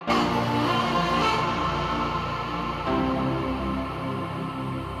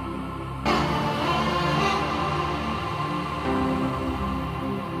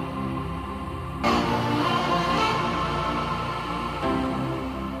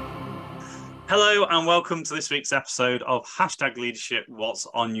Hello and welcome to this week's episode of Hashtag Leadership, What's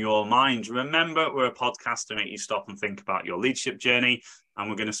on Your Mind? Remember, we're a podcast to make you stop and think about your leadership journey, and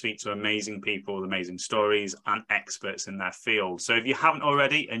we're going to speak to amazing people with amazing stories and experts in their field. So if you haven't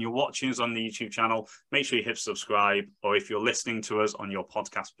already and you're watching us on the YouTube channel, make sure you hit subscribe, or if you're listening to us on your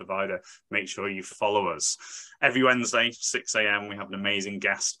podcast provider, make sure you follow us. Every Wednesday, 6 a.m, we have an amazing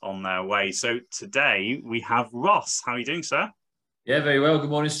guest on their way. So today we have Ross. How are you doing, sir? Yeah, very well. Good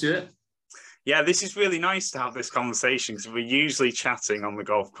morning, Stuart. Yeah, this is really nice to have this conversation because we're usually chatting on the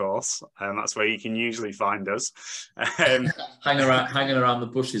golf course, and that's where you can usually find us. Hanging around the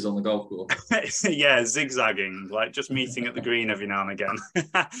bushes on the golf course. Yeah, zigzagging, like just meeting at the green every now and again.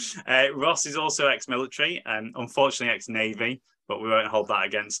 Ross is also ex-military and unfortunately ex-Navy, but we won't hold that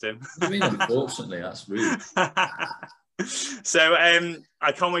against him. What do you mean, unfortunately? That's rude. So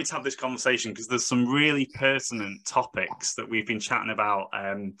I can't wait to have this conversation because there's some really pertinent topics that we've been chatting about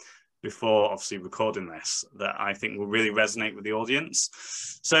before obviously recording this that I think will really resonate with the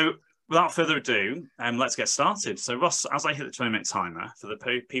audience. So without further ado, let's get started. So Ross, as I hit the 20-minute timer, for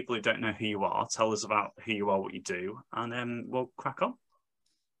the people who don't know who you are, tell us about who you are, what you do, and then we'll crack on.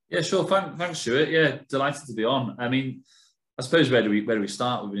 Yeah, sure. Thanks, Stuart. Yeah, delighted to be on. I mean, I suppose where do we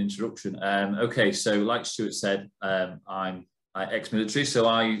start with an introduction? Okay, so like Stuart said, I'm ex-military, so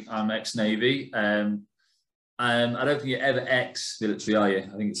I'm ex-Navy. I don't think you're ever ex-military, are you?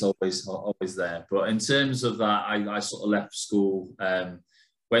 I think it's always there. But in terms of that, I sort of left school,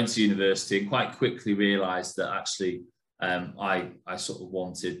 went to university, and quite quickly realised that actually I sort of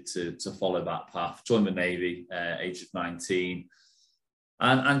wanted to follow that path. Joined the Navy, age of 19,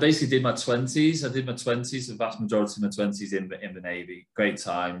 and basically did my 20s. I did my 20s, the vast majority of my 20s in the Navy. Great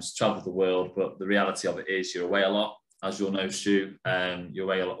times, travelled the world, but the reality of it is you're away a lot. As you'll know, Stu, you're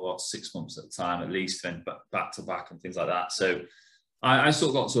away a lot, 6 months at a time at least, then back to back and things like that. So I sort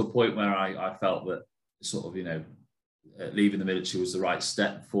of got to a point where I felt that sort of, leaving the military was the right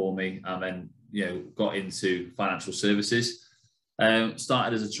step for me, and then, got into financial services.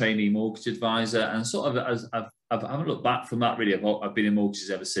 Started as a trainee mortgage advisor, and sort of as I haven't looked back from that really. I've been in mortgages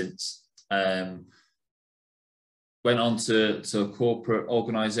ever since. Went on to a corporate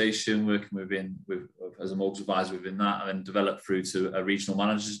organisation, working as a mortgage advisor within that, and then developed through to a regional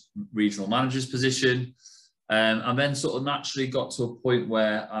manager's position, and then sort of naturally got to a point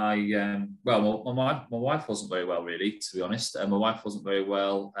where my wife wasn't very well, really, to be honest. My wife wasn't very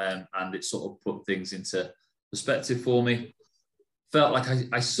well, and it sort of put things into perspective for me. Felt like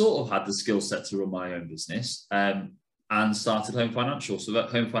I sort of had the skill set to run my own business, and started Home Financial. So that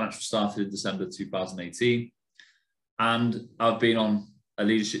Home Financial started in December 2018. And I've been on a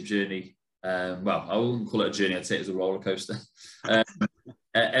leadership journey. Well, I wouldn't call it a journey. I'd say it was a roller coaster.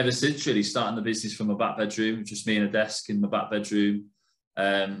 Ever since, really, starting the business from a back bedroom, just me and a desk in my back bedroom.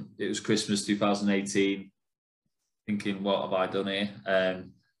 It was Christmas 2018. Thinking, what have I done here?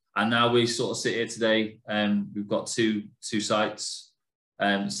 And now we sort of sit here today. We've got two sites,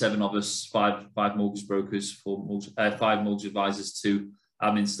 7 of us, five mortgage brokers, 5 mortgage advisors, 2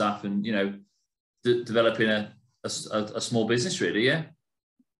 admin staff, and developing a small business, really. Yeah,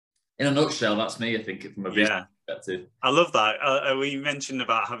 in a nutshell, that's me. I think from a business perspective. I love that. We mentioned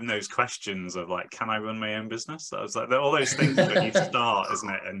about having those questions of like, can I run my own business? That was like all those things that you start, isn't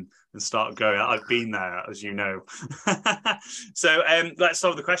it, and start going. I've been there, as you know. So let's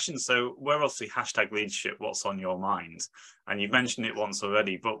start with the questions. So we're obviously hashtag leadership. What's on your mind? And you've mentioned it once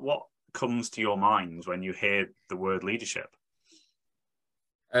already, but what comes to your mind when you hear the word leadership?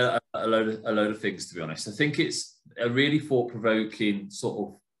 A load of things, to be honest. I think it's a really thought-provoking sort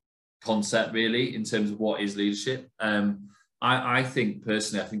of concept, really, in terms of what is leadership. I think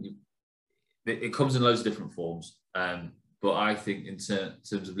personally, it comes in loads of different forms. But I think in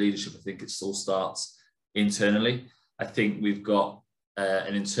terms of leadership, I think it all starts internally. I think we've got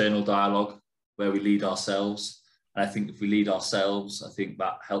an internal dialogue where we lead ourselves. And I think if we lead ourselves, I think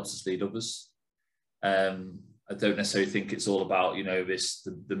that helps us lead others. I don't necessarily think it's all about,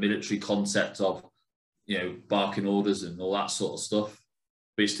 the military concept of, barking orders and all that sort of stuff.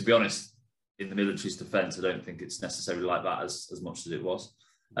 Which, to be honest, in the military's defence, I don't think it's necessarily like that as much as it was.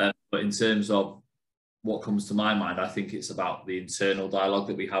 But in terms of what comes to my mind, I think it's about the internal dialogue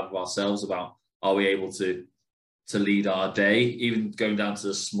that we have with ourselves about, are we able to lead our day, even going down to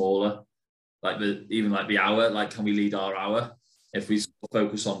the smaller, like the hour, like can we lead our hour? If we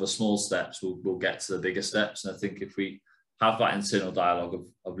focus on the small steps, we'll get to the bigger steps. And I think if we have that internal dialogue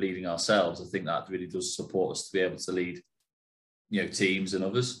of leading ourselves, I think that really does support us to be able to lead, teams and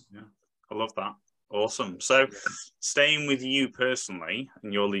others. Yeah, I love that. Awesome. So staying with you personally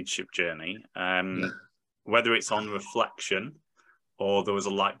and your leadership journey, whether it's on reflection or there was a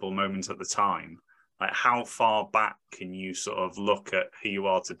light bulb moment at the time, like how far back can you sort of look at who you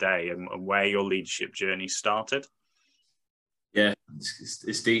are today and where your leadership journey started? Yeah,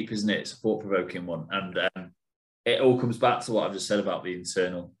 it's deep, isn't it? It's a thought-provoking one, and it all comes back to what I've just said about the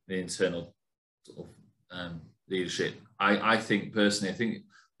internal sort of leadership. I think personally, I think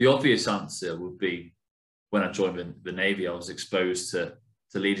the obvious answer would be when I joined the Navy, I was exposed to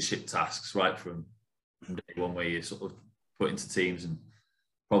leadership tasks right from day one, where you're sort of put into teams and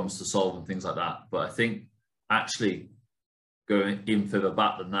problems to solve and things like that. But I think actually going even further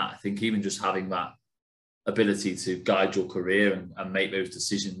back than that, I think even just having that ability to guide your career and make those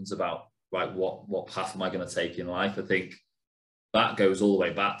decisions about, right, what path am I going to take in life, I think that goes all the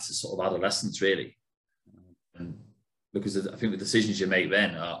way back to sort of adolescence, really. And because I think the decisions you make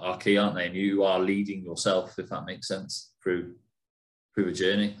then are key, aren't they? And you are leading yourself, if that makes sense, through a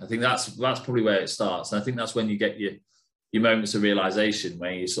journey. I think that's probably where it starts. And I think that's when you get your moments of realization,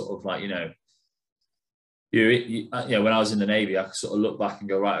 where you sort of like, when I was in the Navy, I could sort of look back and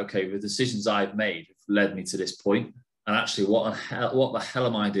go, right, okay, the decisions I've made have led me to this point. And actually, what the hell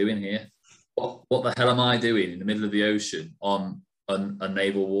am I doing here? What the hell am I doing in the middle of the ocean on a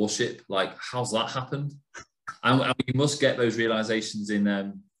naval warship? Like, how's that happened? And you must get those realizations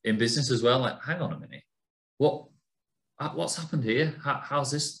in business as well. Like, hang on a minute, what's happened here?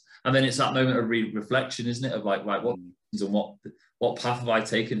 How's this? And then it's that moment of reflection, isn't it? Of like, right, what path have I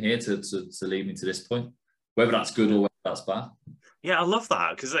taken here to lead me to this point? Whether that's good or whether that's bad. Yeah, I love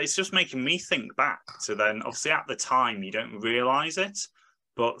that, because it's just making me think back to then, obviously at the time you don't realize it,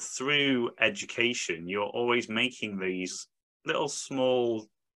 but through education, you're always making these little small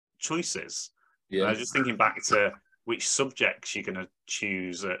choices. Yeah. I was just thinking back to which subjects you're going to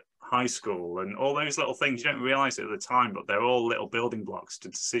choose at high school and all those little things. You don't realize it at the time, but they're all little building blocks to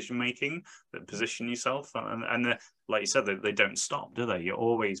decision making that position yourself. And like you said, they don't stop, do they? You're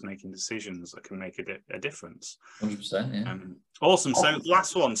always making decisions that can make a difference. 100%, yeah. Awesome. So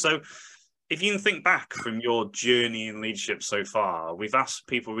last one. So if you can think back from your journey in leadership so far, we've asked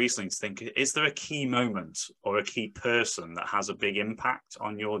people recently to think, is there a key moment or a key person that has a big impact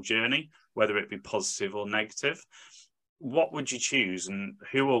on your journey, whether it be positive or negative? What would you choose, and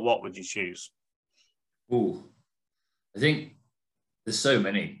who or what would you choose? Oh, I think there's so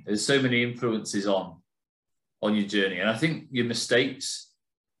many influences on your journey. And I think your mistakes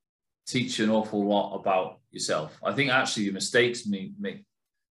teach you an awful lot about yourself. I think actually your mistakes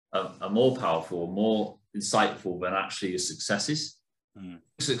are more powerful, more insightful than actually your successes.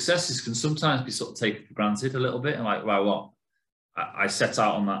 Successes can sometimes be sort of taken for granted a little bit, and like, well, what? I set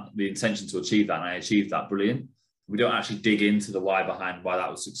out on the intention to achieve that, and I achieved that, brilliant. We don't actually dig into the why behind why that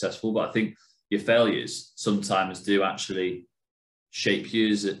was successful, but I think your failures sometimes do actually shape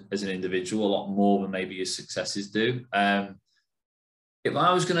you as an individual a lot more than maybe your successes do. If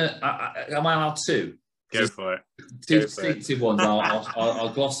I was going to, am I allowed to? Go for it. Two distinctive ones,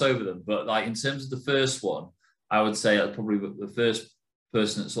 I'll gloss over them. But like in terms of the first one, I would say probably the first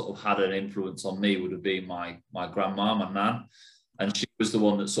person that sort of had an influence on me would have been my grandma, my nan. And she was the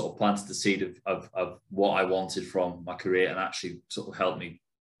one that sort of planted the seed of what I wanted from my career and actually sort of helped me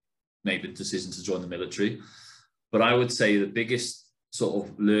make the decision to join the military. But I would say the biggest sort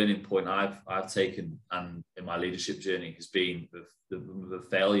of learning point I've taken and in my leadership journey has been the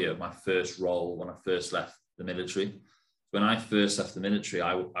failure of my first role when I first left the military. When I first left the military,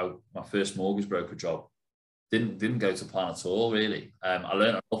 my first mortgage broker job didn't go to plan at all, really. I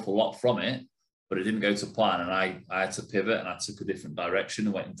learned an awful lot from it, but it didn't go to plan, and I had to pivot, and I took a different direction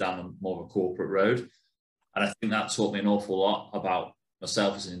and went down more of a corporate road. And I think that taught me an awful lot about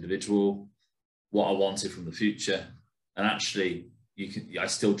myself as an individual, what I wanted from the future, and actually, I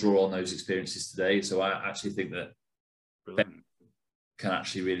still draw on those experiences today. So I actually think that can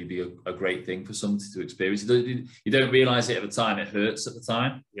actually really be a great thing for somebody to experience. You don't realise it at the time; it hurts at the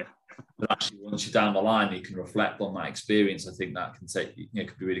time. Yeah. But actually, once you're down the line, you can reflect on that experience. I think that can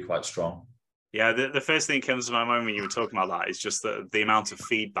could be really quite strong. Yeah, the first thing that comes to my mind when you were talking about that is just that the amount of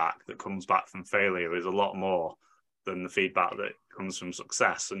feedback that comes back from failure is a lot more than the feedback that comes from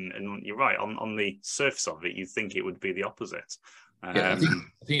success. And you're right, on the surface of it, you'd think it would be the opposite. Yeah, I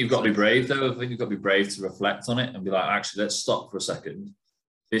think you've got to be brave, though. I think you've got to be brave to reflect on it and be like, actually, let's stop for a second.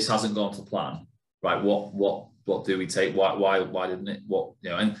 This hasn't gone to plan. Right, what do we take? Why didn't it?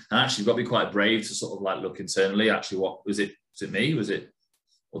 And actually, you've got to be quite brave to sort of like look internally. Actually, what was it? Was it me? Was it?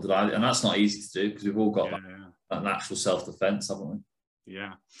 Or did I? And that's not easy to do because we've all got that natural self-defense, haven't we?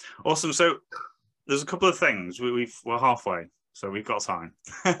 Yeah. Awesome. So there's a couple of things. We're halfway, so we've got time.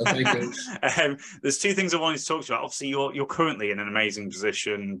 There's two things I wanted to talk to you about. Obviously, you're currently in an amazing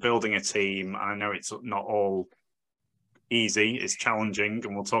position, building a team. I know it's not all easy, it's challenging,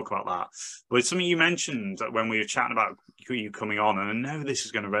 and we'll talk about that. But it's something you mentioned when we were chatting about you coming on, and I know this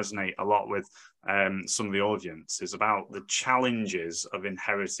is going to resonate a lot with some of the audience, is about the challenges of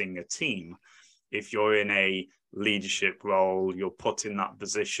inheriting a team. If you're in a leadership role, you're put in that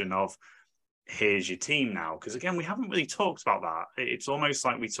position of, here's your team now. Because again, we haven't really talked about that. It's almost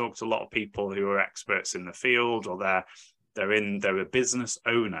like we talk to a lot of people who are experts in the field, or they're a business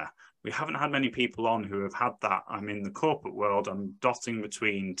owner. We haven't had many people on who have had that. I'm in the corporate world, I'm dotting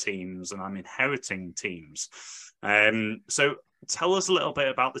between teams, and I'm inheriting teams. So tell us a little bit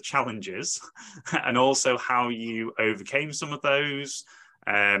about the challenges and also how you overcame some of those.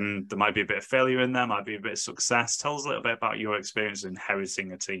 There might be a bit of failure in there, might be a bit of success. Tell us a little bit about your experience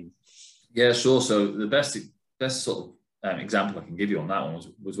inheriting a team. Yeah, sure. So the best sort of example I can give you on that one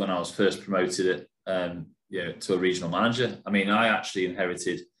was when I was first promoted to a regional manager. I mean, I actually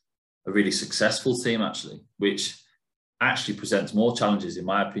inherited a really successful team, actually, which actually presents more challenges, in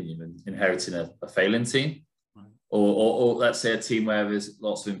my opinion, than inheriting a failing team, or let's say a team where there's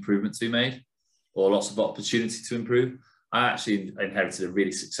lots of improvement to be made, or lots of opportunity to improve. I actually inherited a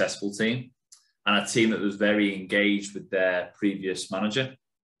really successful team, and a team that was very engaged with their previous manager,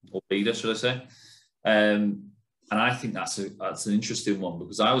 or leader, should I say. And I think that's an interesting one,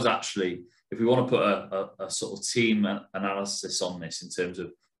 because I was actually, if we want to put a sort of team analysis on this in terms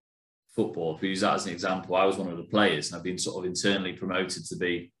of football, if we use that as an example, I was one of the players, and I've been sort of internally promoted to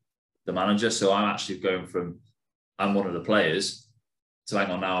be the manager. So I'm actually going from, I'm one of the players, to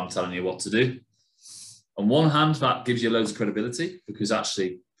hang on, now I'm telling you what to do. On one hand, that gives you loads of credibility, because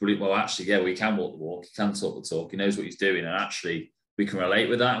actually, we can walk the walk, he can talk the talk, he knows what he's doing, and actually we can relate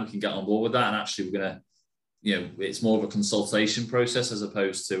with that, and we can get on board with that. And actually we're going to, it's more of a consultation process as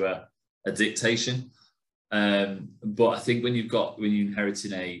opposed to a dictation. But I think when you're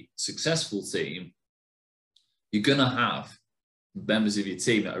inheriting a successful team, you're going to have members of your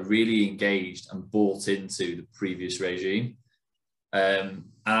team that are really engaged and bought into the previous regime. And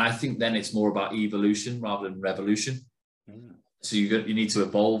I think then it's more about evolution rather than revolution. Mm. So you need to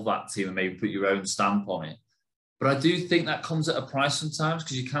evolve that team and maybe put your own stamp on it. But I do think that comes at a price sometimes,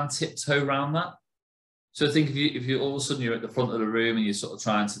 because you can tiptoe around that. So I think if you all of a sudden you're at the front of the room and you're sort of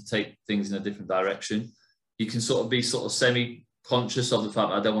trying to take things in a different direction, you can sort of be sort of semi-conscious of the fact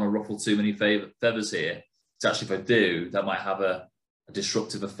that I don't want to ruffle too many feathers here. Because actually, if I do, that might have a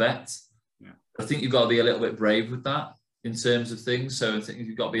disruptive effect. Yeah. I think you've got to be a little bit brave with that in terms of things. So I think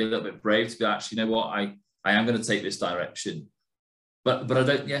you've got to be a little bit brave to be actually, you know what, I am going to take this direction. But I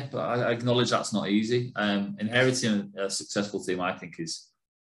don't, but I acknowledge that's not easy. Inheriting a successful team, I think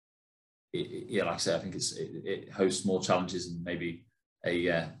like I said, I think it hosts more challenges than maybe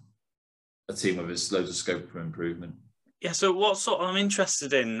a team where there's loads of scope for improvement. Yeah. So I'm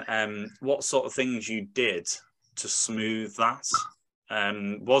interested in what sort of things you did to smooth that.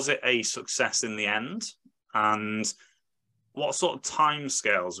 Was it a success in the end? And what sort of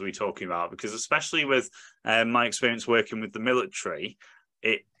timescales are we talking about? Because especially with my experience working with the military,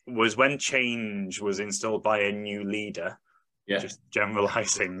 it was when change was installed by a new leader, just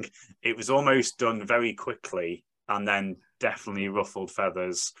generalizing, it was almost done very quickly and then definitely ruffled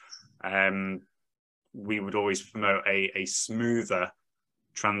feathers. We would always promote a smoother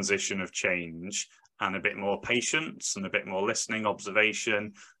transition of change, and a bit more patience and a bit more listening,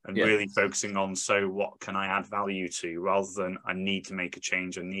 observation, and really focusing on, so what can I add value to, rather than I need to make a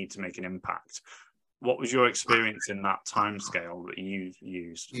change, I need to make an impact. What was your experience in that timescale that you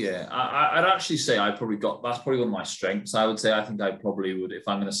used? Yeah, I'd actually say that's probably one of my strengths. I would say, I think I probably would, if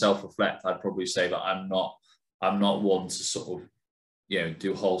I'm going to self-reflect, I'd probably say that I'm not one to sort of,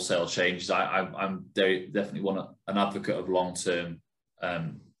 do wholesale changes. I'm definitely an advocate of long-term,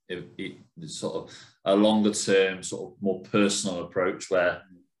 sort of a longer term, sort of more personal approach, where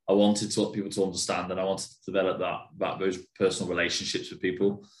I wanted people to understand, and I wanted to develop those personal relationships with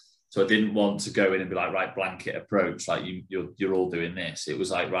people. So I didn't want to go in and be like, right, blanket approach, like you're all doing this. It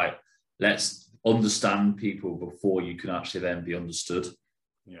was like, right, let's understand people before you can actually then be understood.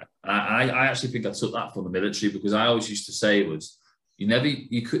 Yeah, and I actually think I took that from the military, because I always used to say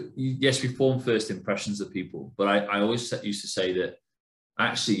yes, we form first impressions of people, but I always used to say that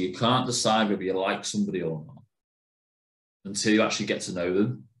actually you can't decide whether you like somebody or not until you actually get to know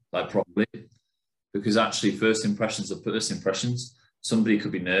them, like properly, because actually first impressions are first impressions. Somebody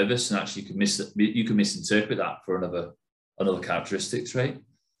could be you could misinterpret that for another characteristic trait.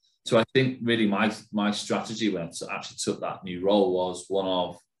 So I think really my strategy when I actually took that new role was one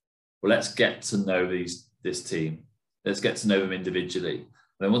of, well, let's get to know this team. Let's get to know them individually. And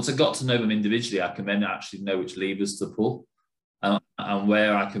then once I got to know them individually, I can then actually know which levers to pull. and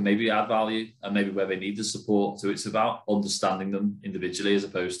where I can maybe add value and maybe where they need the support. So it's about understanding them individually as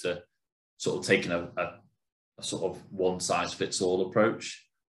opposed to sort of taking a sort of one size fits all approach.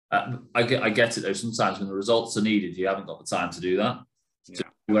 I get it though. Sometimes when the results are needed, you haven't got the time to do that. Yeah. To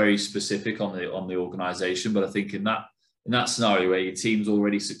be very specific on the organisation, but I think in that scenario where your team's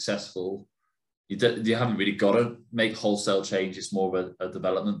already successful, you haven't really got to make wholesale change. It's more of a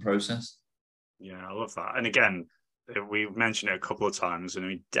development process. Yeah, I love that. And again, we've mentioned it a couple of times, and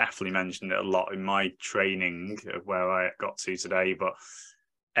we definitely mentioned it a lot in my training of where I got to today, but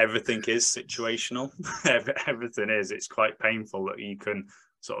everything is situational. Everything is. It's quite painful that you can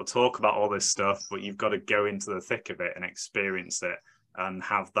sort of talk about all this stuff, but you've got to go into the thick of it and experience it and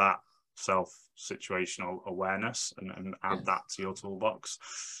have that self-situational awareness and add that to your toolbox.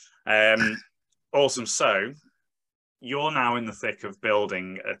 Awesome. So you're now in the thick of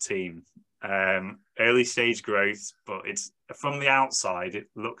building a team. Early stage growth, but it's from the outside, it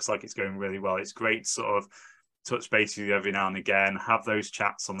looks like it's going really well. It's great to sort of touch base with you every now and again, have those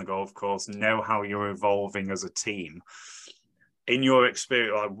chats on the golf course, know how you're evolving as a team. In your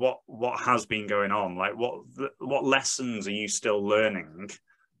experience, like what has been going on? Like what lessons are you still learning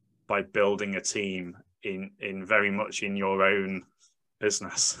by building a team in very much in your own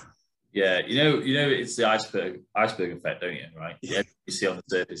business? Yeah, you know, it's the iceberg effect, don't you? Right? Yeah, you see on the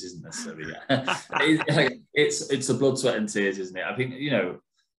surface isn't necessarily. Yeah. It's the blood, sweat, and tears, isn't it? I think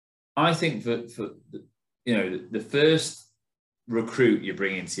I think for the first recruit you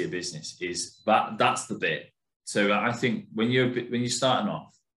bring into your business is that's the bit. So I think when you're starting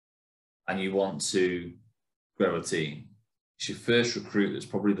off and you want to grow a team, it's your first recruit that's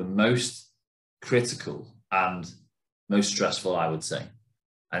probably the most critical and most stressful, I would say.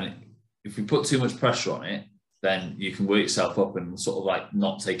 And if you put too much pressure on it, then you can work yourself up and sort of like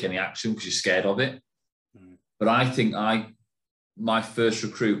not take any action because you're scared of it. But I think my first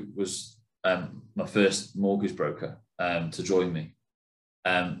recruit was my first mortgage broker to join me.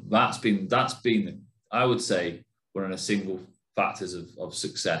 That's been I would say one of the single factors of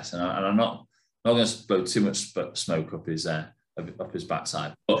success. And I'm not going to blow too much smoke up his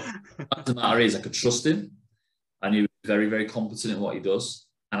backside. But the fact of the matter is I could trust him, and he was very, very competent in what he does.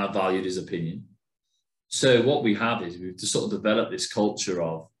 And I valued his opinion. So what we have is we've just sort of developed this culture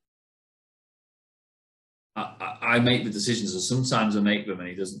of I make the decisions, and sometimes I make them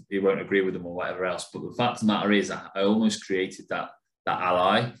and he won't agree with them or whatever else. But the fact of the matter is I almost created that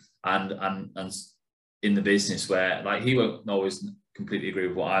ally and in the business where like he won't always completely agree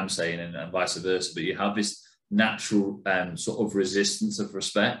with what I'm saying and vice versa, but you have this natural sort of resistance of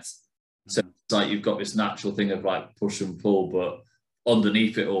respect. So it's like you've got this natural thing of like push and pull, but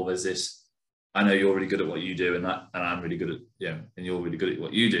underneath it all, there's this, I know you're really good at what you do and I'm really good at, and you're really good at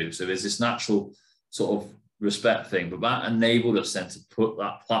what you do. So there's this natural sort of respect thing, but that enabled us then to put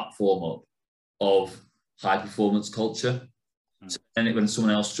that platform up of high performance culture. So then when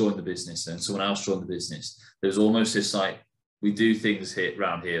someone else joined the business there's almost this like, we do things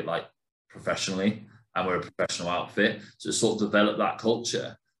around here like professionally, and we're a professional outfit. So to sort of develop that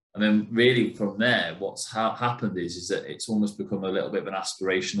culture. And then really from there, what's happened is that it's almost become a little bit of an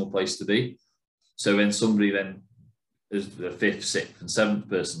aspirational place to be. So when somebody then, as the 5th, 6th and 7th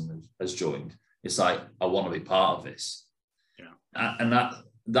person has joined, it's like, I want to be part of this. Yeah. And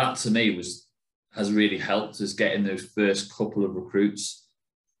that to me has really helped us get in those first couple of recruits.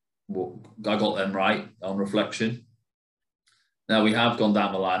 I got them right on reflection. Now we have gone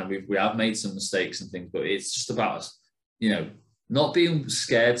down the line and we have made some mistakes and things, but it's just about us, not being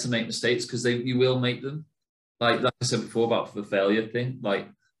scared to make mistakes, because you will make them. Like I said before about the failure thing, like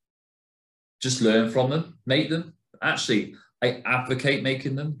just learn from them, make them. Actually, I advocate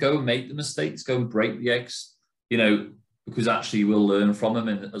making them. Go and make the mistakes, go and break the eggs, because actually you will learn from them.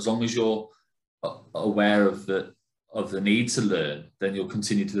 And as long as you're aware of the need to learn, then you'll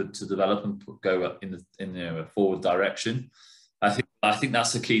continue to develop and go in a forward direction. I think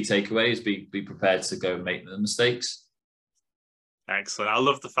that's the key takeaway, is be prepared to go and make the mistakes. Excellent. I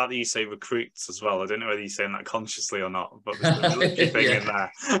love the fact that you say recruits as well. I don't know whether you're saying that consciously or not, but there's a military thing in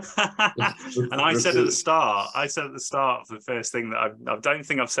there. And I said at the start, the first thing that I don't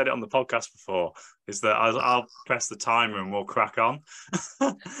think I've said it on the podcast before, is that I'll press the timer and we'll crack on.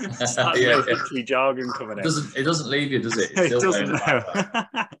 It's that military jargon coming in. It doesn't leave you, does it? It doesn't, no.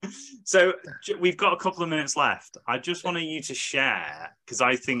 So we've got a couple of minutes left. I just wanted you to share, because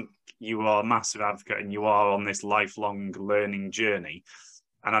I think you are a massive advocate and you are on this lifelong learning journey.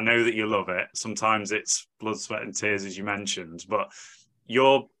 And I know that you love it. Sometimes it's blood, sweat and tears, as you mentioned, but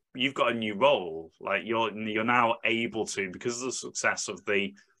you've got a new role. Like you're now able to, because of the success of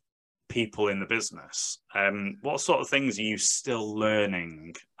the people in the business. What sort of things are you still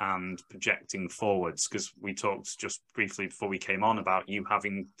learning and projecting forwards? Because we talked just briefly before we came on about you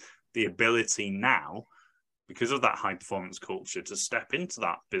having the ability now, because of that high performance culture, to step into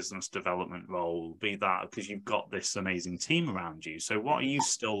that business development role, be that because you've got this amazing team around you. So what are you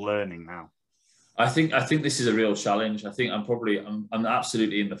still learning now? I think this is a real challenge. I think I'm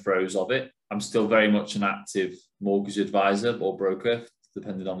absolutely in the throes of it. I'm still very much an active mortgage advisor or broker,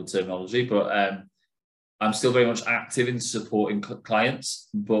 depending on the terminology, but I'm still very much active in supporting clients.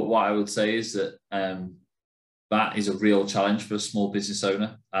 But what I would say is that that is a real challenge for a small business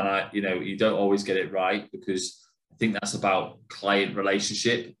owner, and you don't always get it right, because I think that's about client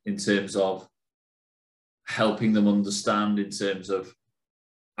relationship in terms of helping them understand, in terms of,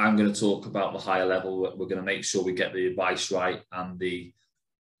 I'm going to talk about the higher level. We're going to make sure we get the advice right and the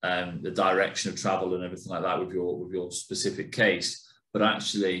direction of travel and everything like that with your specific case. But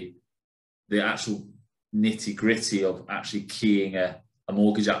actually, the actual nitty gritty of actually keying a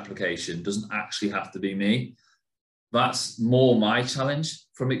mortgage application doesn't actually have to be me. That's more my challenge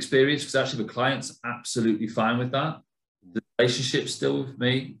from experience, because actually the client's absolutely fine with that. The relationship's still with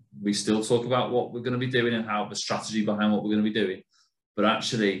me. We still talk about what we're going to be doing and how the strategy behind what we're going to be doing. But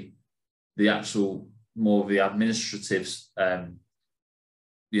actually, the actual more of the administrative,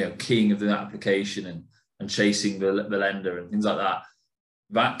 keying of the application and chasing the lender and things like that,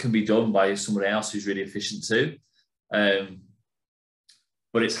 that can be done by somebody else who's really efficient too.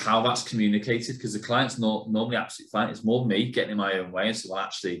 But it's how that's communicated, because the client's not normally absolutely fine. It's more me getting in my own way and say, well,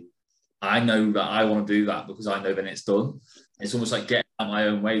 actually, I know that I want to do that because I know then it's done. It's almost like getting out my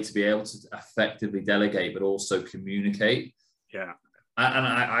own way to be able to effectively delegate, but also communicate. Yeah. And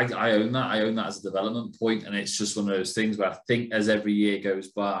I own that. I own that as a development point, and it's just one of those things where I think as every year goes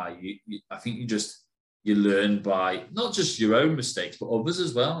by, I think you learn by not just your own mistakes, but others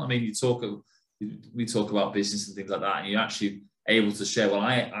as well. I mean, we talk about business and things like that, and you're actually able to share. Well,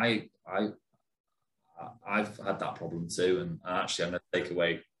 I've had that problem too, and actually I'm going to take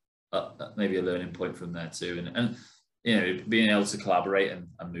away maybe a learning point from there too, and being able to collaborate and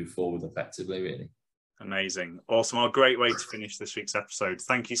move forward effectively, really. Amazing. Awesome. Well, great way to finish this week's episode.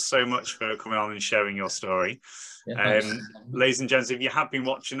 Thank you so much for coming on and sharing your story. Yeah, ladies and gents, if you have been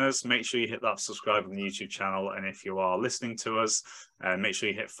watching us, make sure you hit that subscribe on the YouTube channel. And if you are listening to us, make sure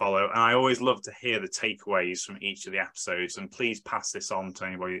you hit follow. And I always love to hear the takeaways from each of the episodes. And please pass this on to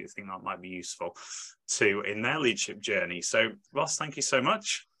anybody that you think that might be useful to in their leadership journey. So, Ross, thank you so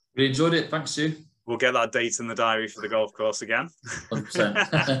much. Really enjoyed it. Thanks, Stu. We'll get that date in the diary for the golf course again.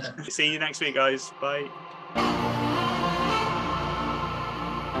 100%. See you next week, guys. Bye.